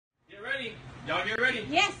Y'all get ready?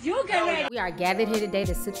 Yes, you get ready. We are gathered here today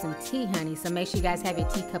to sip some tea, honey. So make sure you guys have your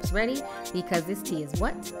teacups ready because this tea is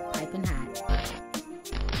what? Piping hot.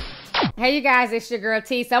 Hey you guys, it's your girl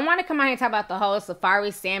T. So I want to come out here and talk about the whole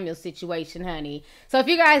Safaree Samuel situation, honey. So if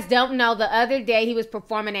you guys don't know, the other day he was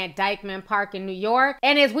performing at Dyckman Park in New York.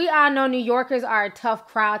 And as we all know, New Yorkers are a tough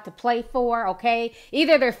crowd to play for, okay?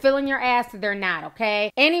 Either they're feeling your ass or they're not,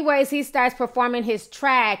 okay? Anyways, he starts performing his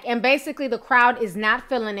track and basically the crowd is not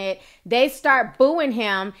feeling it. They start booing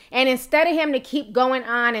him, and instead of him to keep going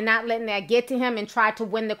on and not letting that get to him and try to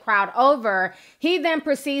win the crowd over, he then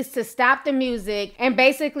proceeds to stop the music and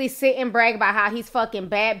basically sit and brag about how he's fucking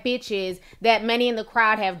bad bitches that many in the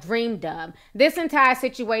crowd have dreamed of. This entire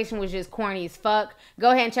situation was just corny as fuck. Go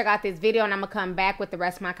ahead and check out this video and I'm gonna come back with the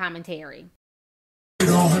rest of my commentary.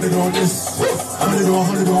 100 on this, 100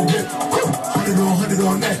 on that, 100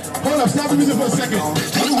 on that. Hold up, stop the music for a second.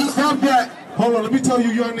 Stop that. Hold on, let me tell you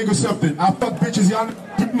young niggas something. I fuck bitches y'all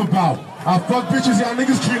dream about. I fuck bitches y'all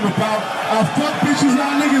niggas dream about. I fuck bitches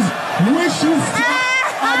y'all niggas wish you fuck.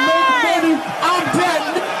 I make money, I'm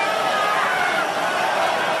dead.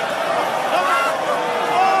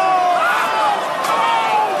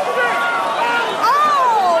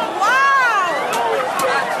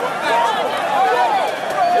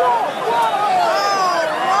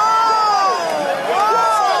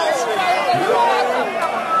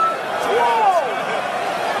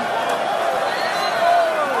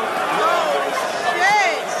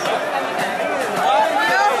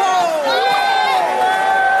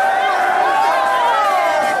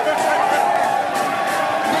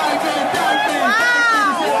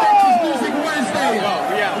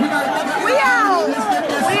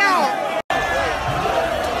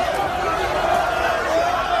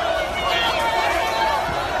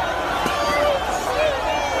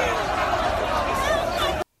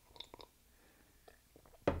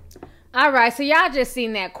 Alright, so y'all just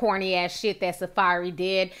seen that corny ass shit that Safaree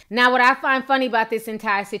did. Now what I find funny about this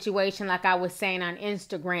entire situation, like I was saying on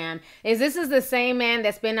Instagram, is this is the same man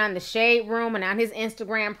that's been on the Shade Room and on his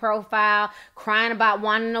Instagram profile crying about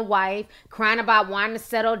wanting a wife, crying about wanting to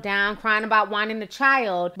settle down, crying about wanting a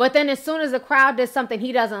child. But then as soon as the crowd does something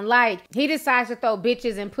he doesn't like, he decides to throw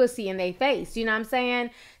bitches and pussy in their face. You know what I'm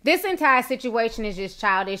saying? This entire situation is just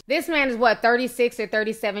childish. This man is what, 36 or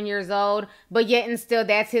 37 years old, but yet and still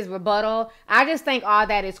that's his rebuttal. I just think all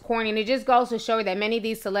that is corny, and it just goes to show that many of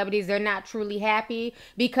these celebrities, they're not truly happy,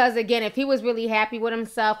 because again, if he was really happy with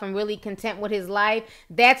himself and really content with his life,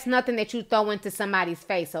 that's nothing that you throw into somebody's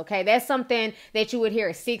face, okay? That's something that you would hear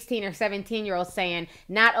a 16 or 17-year-old saying,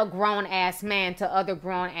 not a grown-ass man to other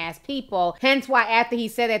grown-ass people. Hence why after he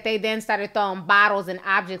said that, they then started throwing bottles and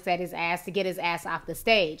objects at his ass to get his ass off the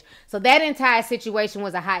stage. So that entire situation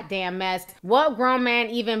was a hot damn mess. What grown man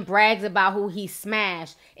even brags about who he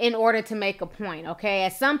smashed in order to make a point, okay?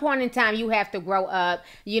 At some point in time, you have to grow up.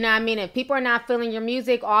 You know what I mean? If people are not feeling your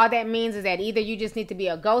music, all that means is that either you just need to be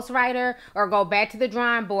a ghostwriter or go back to the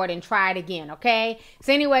drawing board and try it again, okay?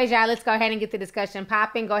 So anyways, y'all, let's go ahead and get the discussion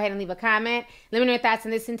popping. Go ahead and leave a comment. Let me know your thoughts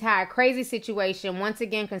on this entire crazy situation, once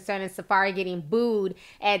again, concerning Safaree getting booed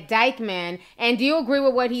at Dyckman. And do you agree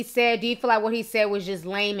with what he said? Do you feel like what he said was just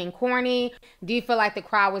lame and corny? Do you feel like the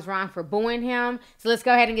crowd was wrong for booing him? So let's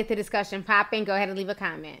go ahead and get the discussion popping. Go ahead and leave a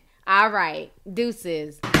comment. All right,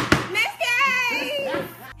 deuces.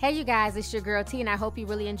 Hey you guys, it's your girl T, and I hope you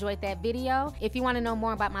really enjoyed that video. If you want to know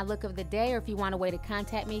more about my look of the day, or if you want a way to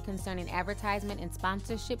contact me concerning advertisement and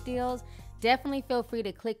sponsorship deals, definitely feel free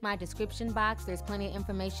to click my description box. There's plenty of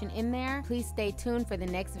information in there. Please stay tuned for the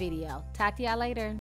next video. Talk to y'all later.